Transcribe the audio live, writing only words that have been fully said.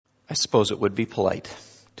I suppose it would be polite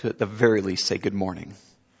to at the very least say good morning.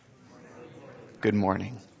 Good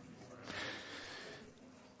morning.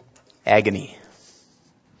 Agony.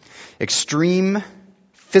 Extreme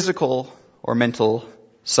physical or mental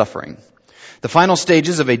suffering. The final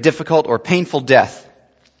stages of a difficult or painful death.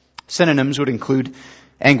 Synonyms would include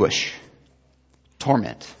anguish,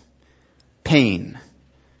 torment, pain,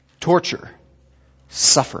 torture,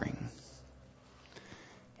 suffering,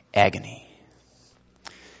 agony.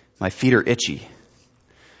 My feet are itchy,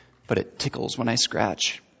 but it tickles when I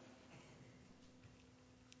scratch.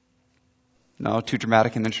 No, too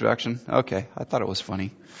dramatic an introduction? Okay, I thought it was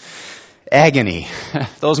funny. Agony.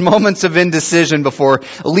 Those moments of indecision before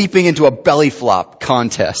leaping into a belly flop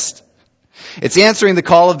contest. It's answering the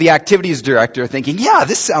call of the activities director thinking, yeah,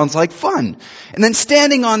 this sounds like fun. And then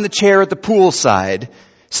standing on the chair at the poolside,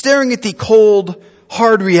 staring at the cold,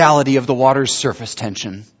 hard reality of the water's surface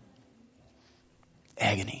tension.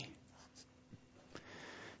 Agony.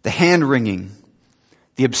 The hand-wringing,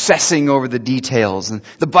 the obsessing over the details, and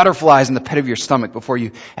the butterflies in the pit of your stomach before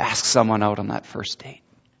you ask someone out on that first date.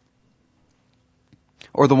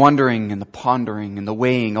 Or the wondering and the pondering and the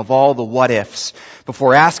weighing of all the what-ifs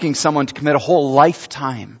before asking someone to commit a whole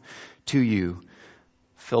lifetime to you,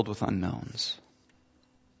 filled with unknowns.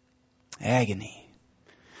 Agony.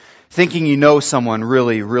 Thinking you know someone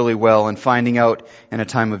really, really well and finding out in a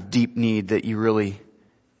time of deep need that you really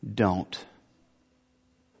don't.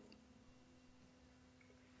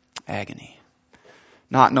 Agony.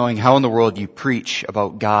 Not knowing how in the world you preach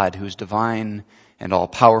about God who's divine and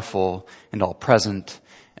all-powerful and all-present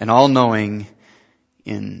and all-knowing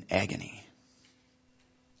in agony.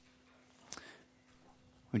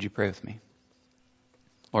 Would you pray with me?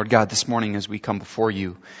 Lord God, this morning as we come before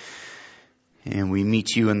you and we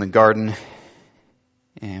meet you in the garden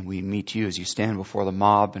and we meet you as you stand before the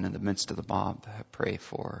mob and in the midst of the mob, I pray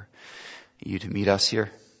for you to meet us here.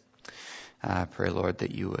 I pray, Lord,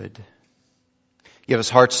 that you would give us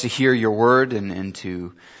hearts to hear your word and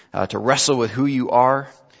to wrestle with who you are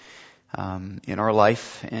in our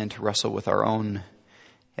life and to wrestle with our own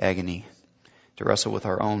agony, to wrestle with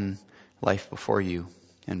our own life before you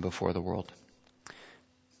and before the world.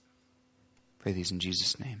 Pray these in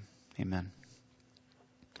Jesus' name. Amen.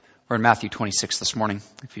 We're in Matthew 26 this morning.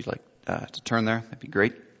 If you'd like to turn there, that'd be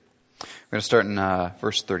great. We're going to start in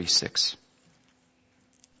verse 36.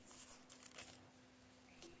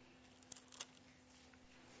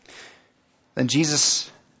 Then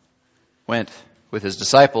Jesus went with his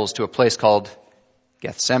disciples to a place called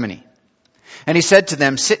Gethsemane. And he said to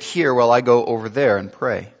them, "Sit here while I go over there and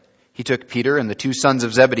pray." He took Peter and the two sons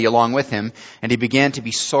of Zebedee along with him, and he began to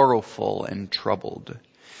be sorrowful and troubled.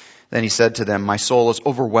 Then he said to them, "My soul is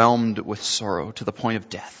overwhelmed with sorrow to the point of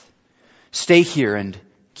death. Stay here and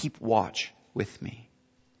keep watch with me."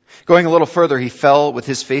 Going a little further, he fell with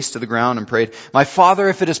his face to the ground and prayed, "My Father,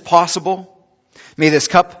 if it is possible, may this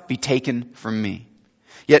cup be taken from me.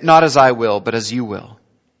 Yet not as I will, but as you will."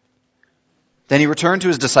 Then he returned to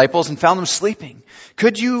his disciples and found them sleeping.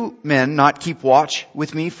 "Could you men not keep watch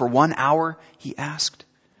with me for 1 hour?" he asked.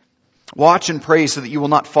 "Watch and pray so that you will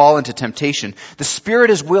not fall into temptation. The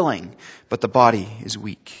spirit is willing, but the body is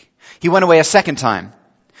weak." He went away a second time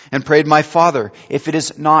and prayed, "My Father, if it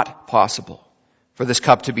is not possible for this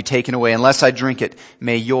cup to be taken away unless I drink it,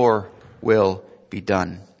 may your will be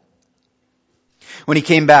done." When he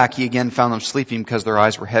came back, he again found them sleeping because their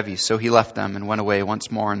eyes were heavy. So he left them and went away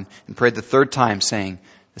once more and prayed the third time, saying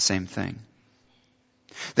the same thing.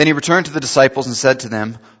 Then he returned to the disciples and said to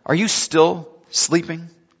them, "Are you still sleeping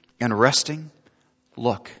and resting?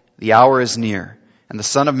 Look, the hour is near, and the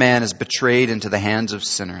Son of Man is betrayed into the hands of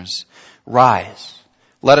sinners. Rise,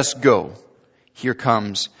 let us go. Here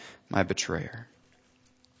comes my betrayer."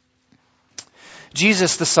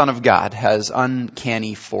 Jesus, the Son of God, has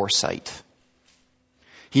uncanny foresight.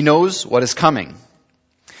 He knows what is coming.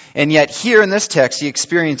 And yet here in this text, he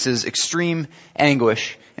experiences extreme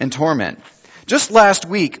anguish and torment. Just last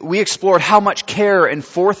week, we explored how much care and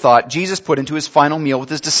forethought Jesus put into his final meal with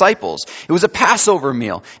his disciples. It was a Passover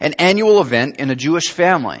meal, an annual event in a Jewish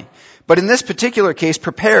family. But in this particular case,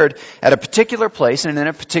 prepared at a particular place and in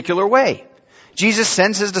a particular way. Jesus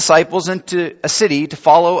sends his disciples into a city to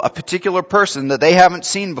follow a particular person that they haven't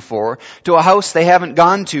seen before, to a house they haven't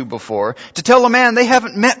gone to before, to tell a man they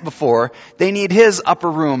haven't met before they need his upper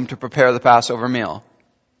room to prepare the Passover meal.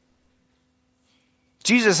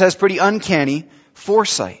 Jesus has pretty uncanny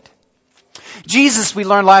foresight. Jesus, we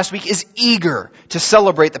learned last week, is eager to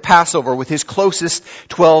celebrate the Passover with his closest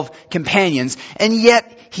 12 companions, and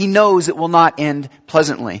yet he knows it will not end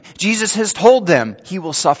pleasantly. Jesus has told them he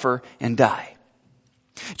will suffer and die.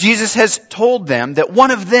 Jesus has told them that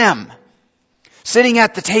one of them, sitting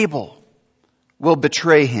at the table, will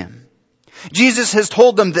betray him. Jesus has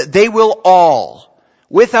told them that they will all,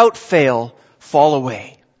 without fail, fall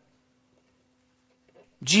away.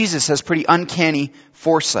 Jesus has pretty uncanny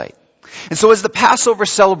foresight. And so as the Passover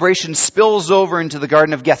celebration spills over into the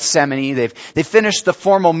Garden of Gethsemane, they've finished the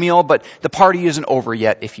formal meal, but the party isn't over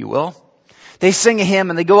yet, if you will. They sing a hymn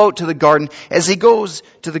and they go out to the garden. As he goes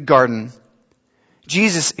to the garden,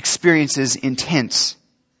 Jesus experiences intense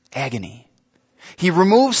agony. He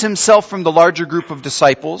removes himself from the larger group of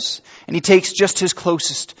disciples and he takes just his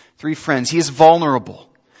closest 3 friends. He is vulnerable.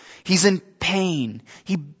 He's in pain.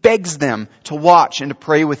 He begs them to watch and to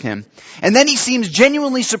pray with him. And then he seems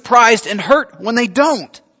genuinely surprised and hurt when they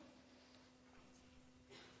don't.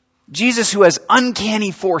 Jesus, who has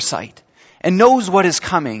uncanny foresight and knows what is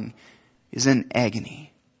coming, is in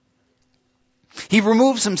agony. He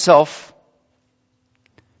removes himself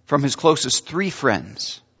from his closest 3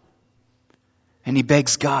 friends and he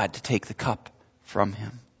begs God to take the cup from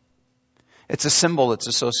him. It's a symbol that's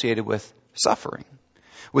associated with suffering,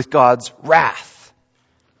 with God's wrath.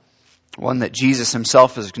 One that Jesus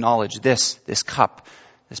himself has acknowledged, this cup,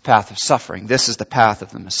 this path of suffering, this is the path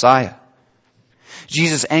of the Messiah.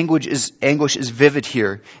 Jesus' anguish is vivid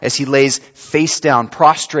here as he lays face down,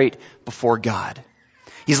 prostrate before God.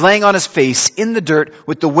 He's laying on his face in the dirt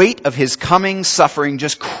with the weight of his coming suffering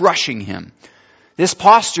just crushing him. This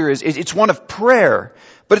posture it's one of prayer,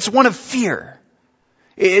 but it's one of fear.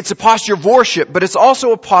 It's a posture of worship, but it's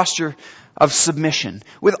also a posture of submission.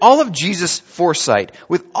 With all of Jesus' foresight,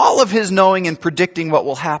 with all of his knowing and predicting what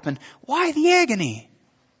will happen, why the agony?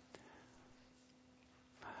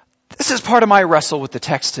 This is part of my wrestle with the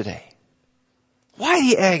text today. Why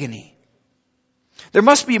the agony? There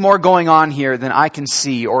must be more going on here than I can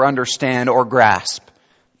see or understand or grasp.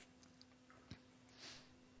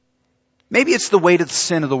 Maybe it's the weight of the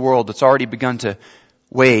sin of the world that's already begun to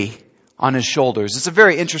weigh on his shoulders. It's a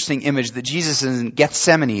very interesting image that Jesus is in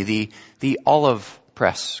Gethsemane, the olive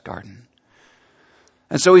press garden.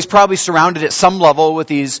 And so he's probably surrounded at some level with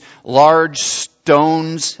these large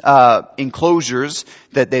stones, enclosures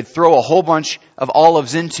that they'd throw a whole bunch of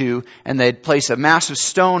olives into, and they'd place a massive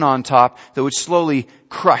stone on top that would slowly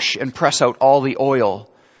crush and press out all the oil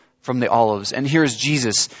from the olives. And here's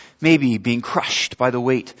Jesus maybe being crushed by the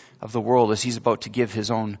weight of the world as he's about to give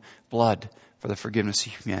his own blood for the forgiveness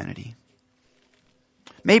of humanity.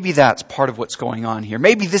 Maybe that's part of what's going on here.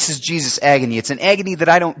 Maybe this is Jesus' agony. It's an agony that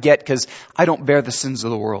I don't get because I don't bear the sins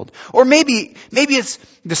of the world. Or maybe it's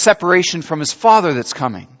the separation from his Father that's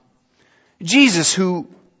coming. Jesus, who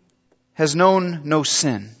has known no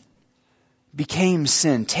sin, became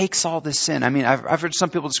sin, takes all this sin. I mean, I've heard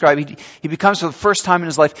some people describe he becomes for the first time in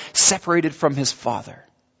his life separated from his Father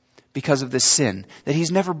because of this sin that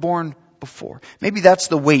he's never borne before. Maybe that's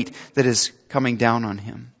the weight that is coming down on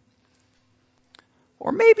him.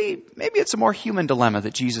 Or maybe it's a more human dilemma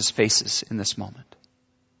that Jesus faces in this moment.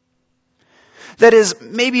 That is,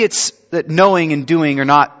 maybe it's that knowing and doing are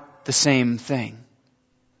not the same thing.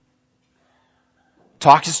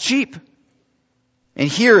 Talk is cheap. And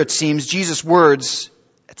here it seems Jesus' words,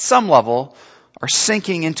 at some level, are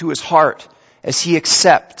sinking into his heart as he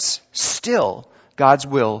accepts still God's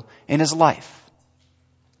will in his life.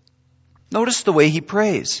 Notice the way he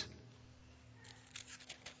prays.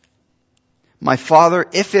 My Father,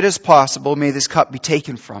 if it is possible, may this cup be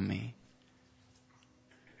taken from me.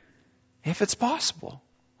 If it's possible.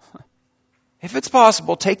 If it's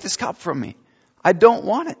possible, take this cup from me. I don't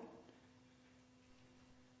want it.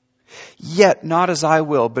 Yet not as I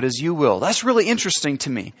will, but as you will. That's really interesting to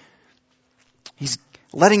me. He's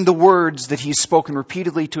letting the words that he's spoken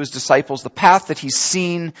repeatedly to his disciples, the path that he's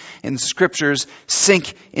seen in the scriptures,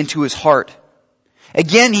 sink into his heart.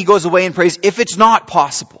 Again, he goes away and prays, if it's not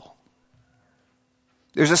possible.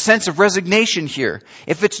 There's a sense of resignation here.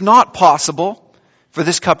 If it's not possible for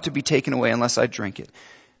this cup to be taken away unless I drink it,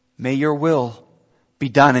 may your will be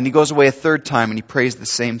done. And he goes away a third time and he prays the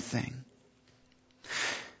same thing.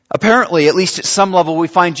 Apparently, at least at some level, we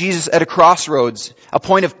find Jesus at a crossroads, a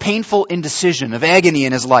point of painful indecision, of agony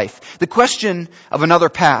in his life. The question of another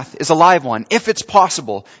path is a live one. If it's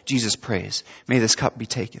possible, Jesus prays, may this cup be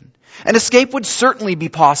taken. An escape would certainly be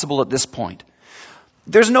possible at this point.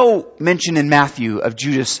 There's no mention in Matthew of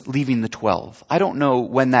Judas leaving the 12. I don't know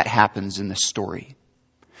when that happens in this story.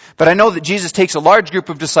 But I know that Jesus takes a large group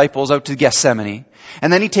of disciples out to Gethsemane,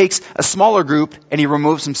 and then he takes a smaller group and he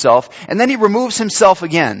removes himself, and then he removes himself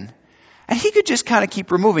again. And he could just kind of keep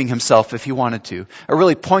removing himself if he wanted to. A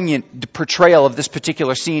really poignant portrayal of this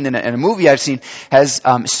particular scene in a movie I've seen has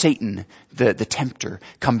Satan, the tempter,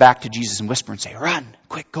 come back to Jesus and whisper and say, "Run,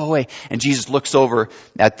 quick, go away." And Jesus looks over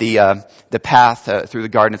at the path through the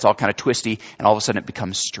garden. It's all kind of twisty, and all of a sudden it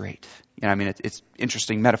becomes straight. You know, I mean, it's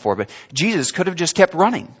interesting metaphor, but Jesus could have just kept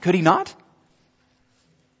running, could he not?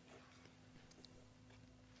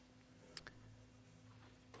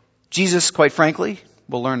 Jesus, quite frankly,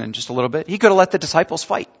 we'll learn in just a little bit, he could have let the disciples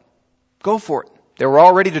fight. Go for it. They were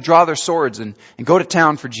all ready to draw their swords and go to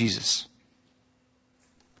town for Jesus.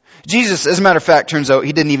 Jesus, as a matter of fact, turns out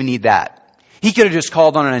he didn't even need that. He could have just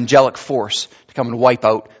called on an angelic force to come and wipe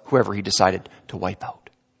out whoever he decided to wipe out.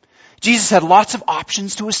 Jesus had lots of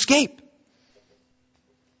options to escape.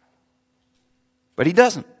 But he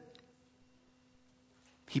doesn't.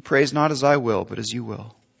 He prays, "Not as I will, but as you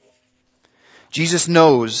will." Jesus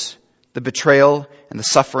knows the betrayal and the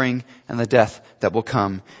suffering and the death that will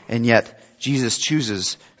come. And yet, Jesus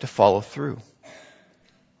chooses to follow through.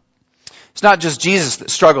 It's not just Jesus that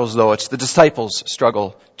struggles, though. It's the disciples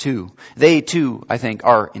struggle too. They too, I think,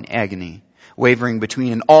 are in agony, wavering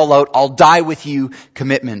between an all-out, "I'll die with you"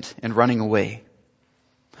 commitment and running away.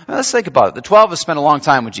 Now, let's think about it. The 12 have spent a long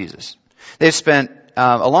time with Jesus. They've spent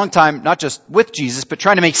a long time not just with Jesus, but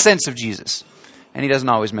trying to make sense of Jesus. And he doesn't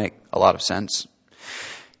always make a lot of sense.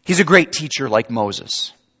 He's a great teacher like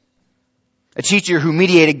Moses. A teacher who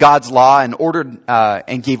mediated God's law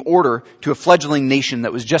and gave order to a fledgling nation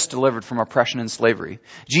that was just delivered from oppression and slavery.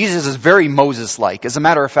 Jesus is very Moses-like. As a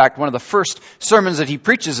matter of fact, one of the first sermons that he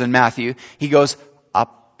preaches in Matthew, he goes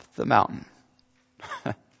up the mountain.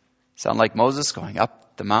 Sound like Moses going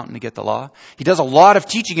up the mountain to get the law? He does a lot of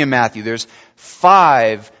teaching in Matthew. There's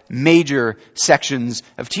 5 major sections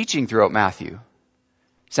of teaching throughout Matthew.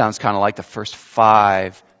 Sounds kind of like the first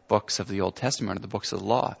 5 books of the Old Testament or the books of the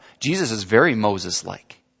law. Jesus is very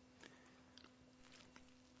Moses-like.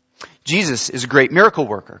 Jesus is a great miracle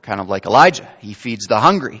worker, kind of like Elijah. He feeds the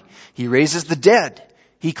hungry. He raises the dead.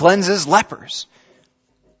 He cleanses lepers.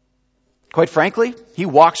 Quite frankly, he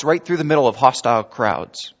walks right through the middle of hostile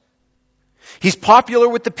crowds. He's popular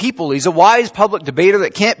with the people. He's a wise public debater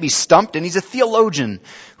that can't be stumped, and he's a theologian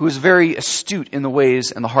who is very astute in the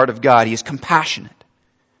ways and the heart of God. He is compassionate.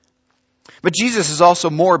 But Jesus is also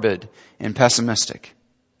morbid and pessimistic,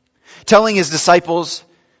 telling his disciples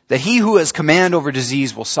that he who has command over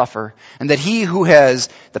disease will suffer, and that he who has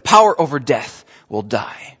the power over death will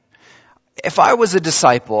die. If I was a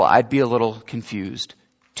disciple, I'd be a little confused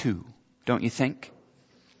too, don't you think?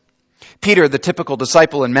 Peter, the typical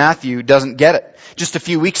disciple in Matthew, doesn't get it. Just a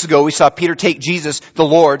few weeks ago, we saw Peter take Jesus, the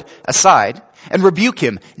Lord, aside and rebuke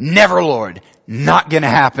him. "Never, Lord. Not going to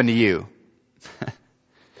happen to you."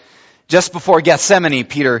 Just before Gethsemane,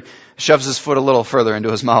 Peter shoves his foot a little further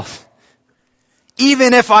into his mouth.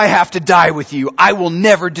 "Even if I have to die with you, I will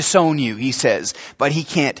never disown you," he says. But he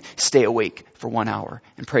can't stay awake for 1 hour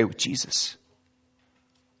and pray with Jesus.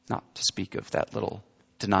 Not to speak of that little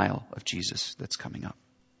denial of Jesus that's coming up.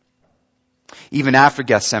 Even after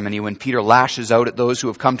Gethsemane, when Peter lashes out at those who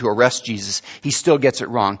have come to arrest Jesus, he still gets it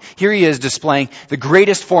wrong. Here he is displaying the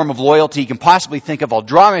greatest form of loyalty he can possibly think of. "I'll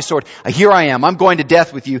draw my sword. Here I am. I'm going to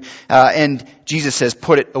death with you." And Jesus says,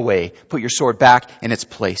 "Put it away. Put your sword back in its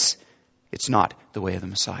place. It's not the way of the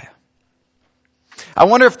Messiah." I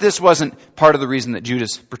wonder if this wasn't part of the reason that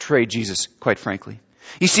Judas betrayed Jesus, quite frankly.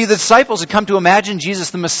 You see, the disciples had come to imagine Jesus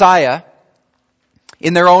the Messiah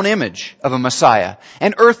in their own image of a Messiah,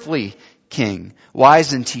 an earthly king,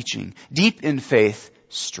 wise in teaching, deep in faith,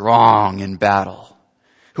 strong in battle,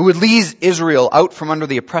 who would lead Israel out from under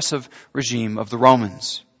the oppressive regime of the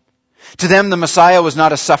Romans. To them, the Messiah was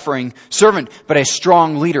not a suffering servant, but a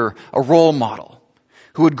strong leader, a role model,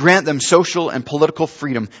 who would grant them social and political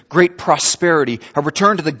freedom, great prosperity, a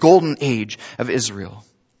return to the golden age of Israel.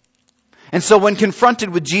 And so when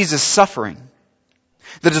confronted with Jesus' suffering,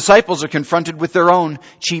 the disciples are confronted with their own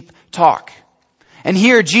cheap talk. And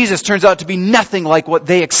here Jesus turns out to be nothing like what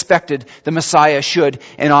they expected the Messiah should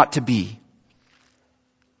and ought to be.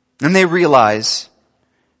 And they realize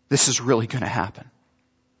this is really going to happen.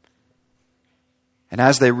 And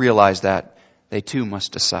as they realize that, they too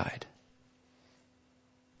must decide.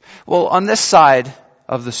 Well, on this side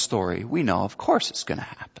of the story, we know, of course it's going to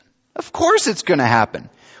happen. Of course it's going to happen.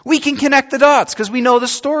 We can connect the dots because we know the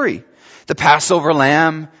story. The Passover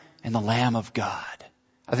lamb and the Lamb of God.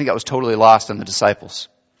 I think that was totally lost on the disciples.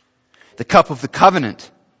 The cup of the covenant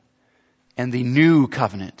and the new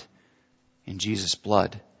covenant in Jesus'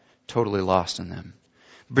 blood. Totally lost on them.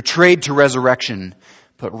 Betrayed to resurrection,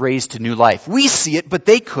 but raised to new life. We see it, but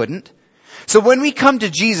they couldn't. So when we come to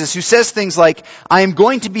Jesus, who says things like, I am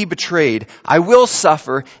going to be betrayed, I will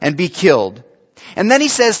suffer and be killed, and then he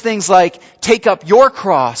says things like, take up your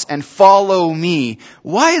cross and follow me,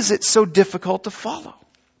 why is it so difficult to follow?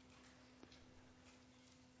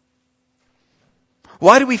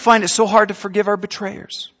 Why do we find it so hard to forgive our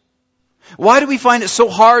betrayers? Why do we find it so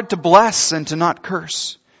hard to bless and to not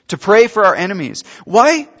curse? To pray for our enemies?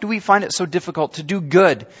 Why do we find it so difficult to do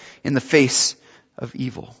good in the face of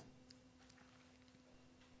evil?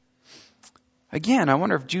 Again, I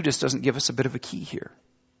wonder if Judas doesn't give us a bit of a key here.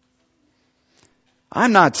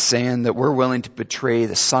 I'm not saying that we're willing to betray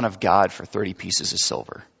the Son of God for 30 pieces of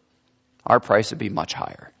silver. Our price would be much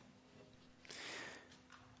higher.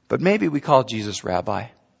 But maybe we call Jesus Rabbi,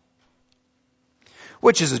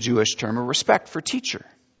 which is a Jewish term of respect for teacher.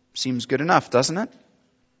 Seems good enough, doesn't it?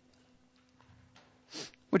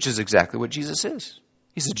 Which is exactly what Jesus is.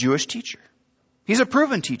 He's a Jewish teacher. He's a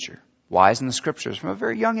proven teacher, wise in the scriptures from a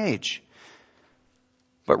very young age.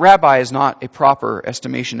 But rabbi is not a proper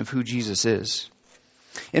estimation of who Jesus is.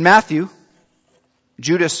 In Matthew,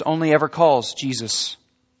 Judas only ever calls Jesus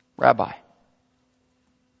rabbi.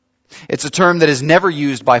 It's a term that is never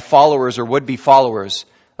used by followers or would-be followers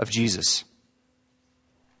of Jesus.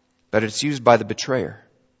 But it's used by the betrayer.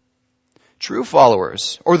 True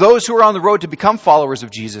followers, or those who are on the road to become followers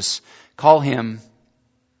of Jesus, call him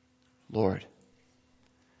Lord.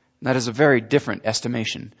 And that is a very different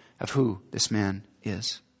estimation of who this man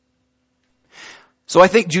is. So I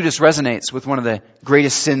think Judas resonates with one of the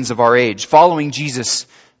greatest sins of our age, following Jesus,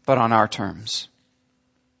 but on our terms.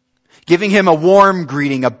 Giving him a warm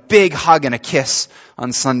greeting, a big hug and a kiss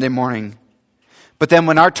on Sunday morning. But then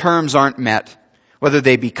when our terms aren't met, whether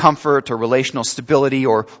they be comfort or relational stability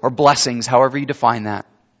or blessings, however you define that,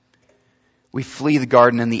 we flee the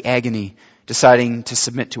garden in the agony, deciding to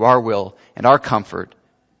submit to our will and our comfort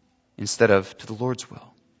instead of to the Lord's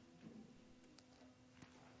will.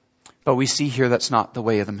 But we see here that's not the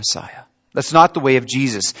way of the Messiah. That's not the way of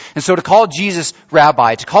Jesus. And so to call Jesus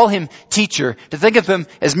rabbi, to call him teacher, to think of him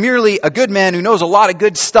as merely a good man who knows a lot of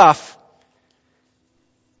good stuff,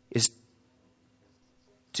 is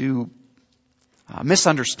to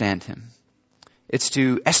misunderstand him. It's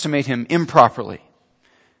to estimate him improperly.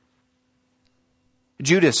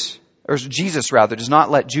 Jesus does not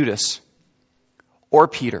let Judas or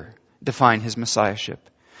Peter define his messiahship.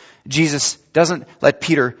 Jesus doesn't let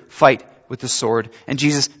Peter fight with the sword, and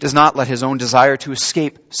Jesus does not let his own desire to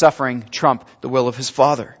escape suffering trump the will of his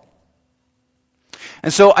Father.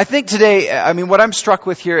 And so I think today, what I'm struck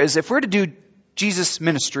with here is if we're to do Jesus'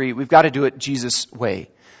 ministry, we've got to do it Jesus' way.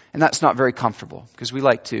 And that's not very comfortable, because we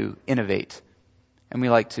like to innovate, and we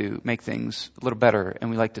like to make things a little better,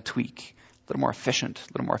 and we like to tweak, a little more efficient,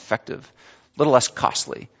 a little more effective, a little less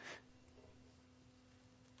costly.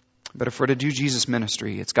 But if we're to do Jesus'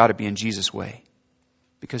 ministry, it's got to be in Jesus' way.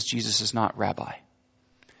 Because Jesus is not rabbi.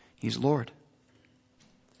 He's Lord.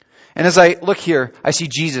 And as I look here, I see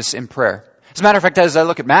Jesus in prayer. As a matter of fact, as I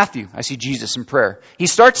look at Matthew, I see Jesus in prayer. He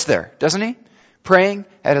starts there, doesn't he? Praying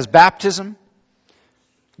at his baptism,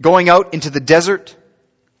 going out into the desert.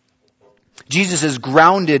 Jesus is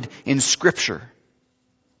grounded in Scripture.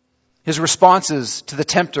 His responses to the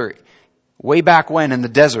tempter way back when in the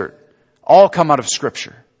desert all come out of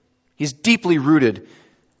Scripture. He's deeply rooted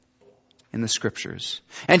in the Scriptures.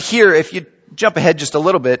 And here, if you jump ahead just a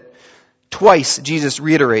little bit, twice Jesus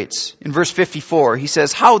reiterates. In verse 54, he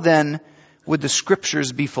says, how then would the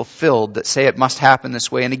Scriptures be fulfilled that say it must happen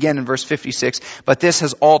this way? And again in verse 56, but this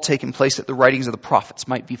has all taken place that the writings of the prophets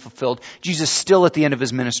might be fulfilled. Jesus still at the end of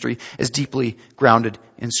his ministry is deeply grounded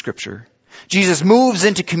in Scripture. Jesus moves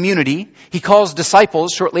into community. He calls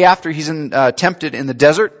disciples shortly after he's tempted in the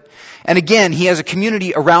desert. And again, he has a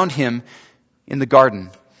community around him in the garden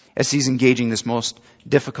as he's engaging this most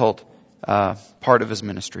difficult part of his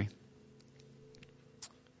ministry.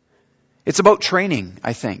 It's about training,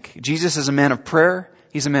 I think. Jesus is a man of prayer.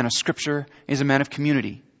 He's a man of Scripture. He's a man of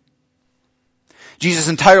community. Jesus'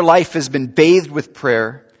 entire life has been bathed with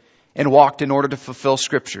prayer and walked in order to fulfill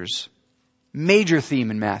Scriptures. Major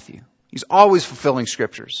theme in Matthew. He's always fulfilling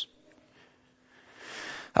Scriptures.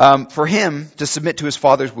 For him to submit to his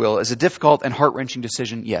Father's will is a difficult and heart-wrenching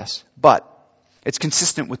decision, yes. But it's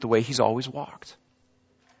consistent with the way he's always walked.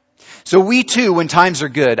 So we too, when times are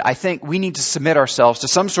good, I think we need to submit ourselves to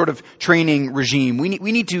some sort of training regime. We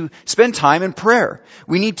need to spend time in prayer.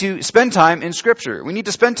 We need to spend time in Scripture. We need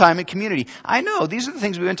to spend time in community. I know, these are the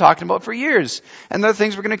things we've been talking about for years. And they're the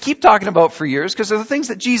things we're going to keep talking about for years because they're the things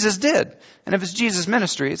that Jesus did. And if it's Jesus'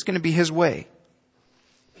 ministry, it's going to be his way.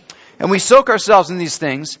 And we soak ourselves in these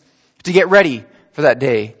things to get ready for that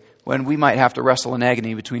day when we might have to wrestle in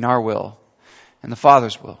agony between our will and the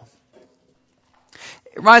Father's will.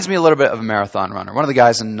 It reminds me a little bit of a marathon runner. One of the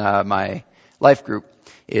guys in my life group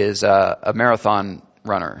is a marathon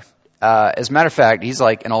runner. As a matter of fact, he's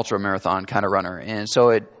like an ultra marathon kind of runner. And so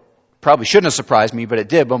it probably shouldn't have surprised me, but it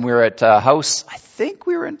did when we were at a house. I think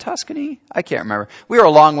we were in Tuscany. I can't remember. We were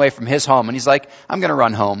a long way from his home, and he's like, I'm going to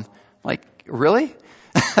run home. I'm like, really?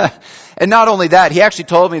 And not only that, he actually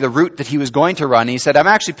told me the route that he was going to run. He said, I'm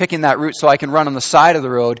actually picking that route so I can run on the side of the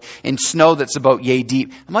road in snow that's about yay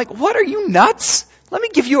deep. I'm like, what, are you nuts? Let me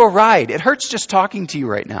give you a ride. It hurts just talking to you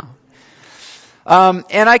right now.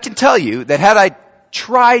 And I can tell you that had I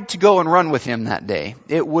tried to go and run with him that day,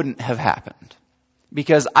 it wouldn't have happened.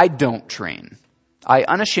 Because I don't train. I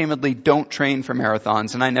unashamedly don't train for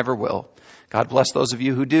marathons, and I never will. God bless those of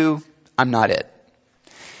you who do. I'm not it.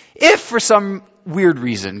 If for some weird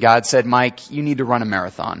reason God said, Mike, you need to run a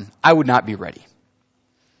marathon, I would not be ready.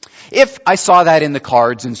 If I saw that in the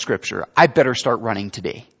cards in Scripture, I better start running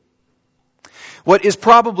today. What is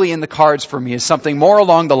probably in the cards for me is something more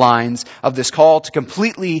along the lines of this call to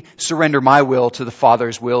completely surrender my will to the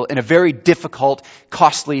Father's will in a very difficult,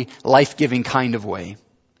 costly, life-giving kind of way.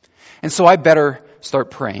 And so I better start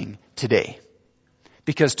praying today,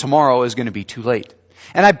 because tomorrow is going to be too late.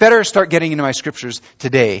 And I better start getting into my Scriptures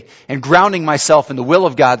today and grounding myself in the will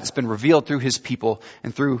of God that's been revealed through His people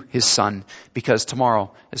and through His Son, because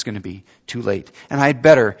tomorrow is going to be too late. And I'd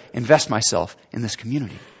better invest myself in this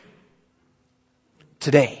community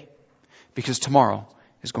today, because tomorrow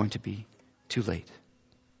is going to be too late.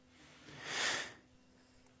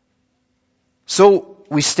 So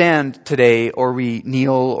we stand today, or we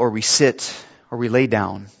kneel, or we sit, or we lay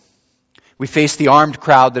down. We face the armed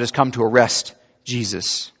crowd that has come to arrest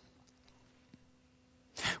Jesus.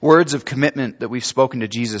 Words of commitment that we've spoken to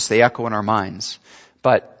Jesus, they echo in our minds,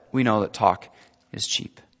 but we know that talk is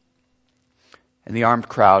cheap. And the armed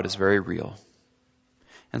crowd is very real.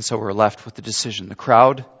 And so we're left with the decision, the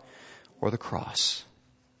crowd or the cross.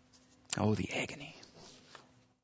 Oh, the agony.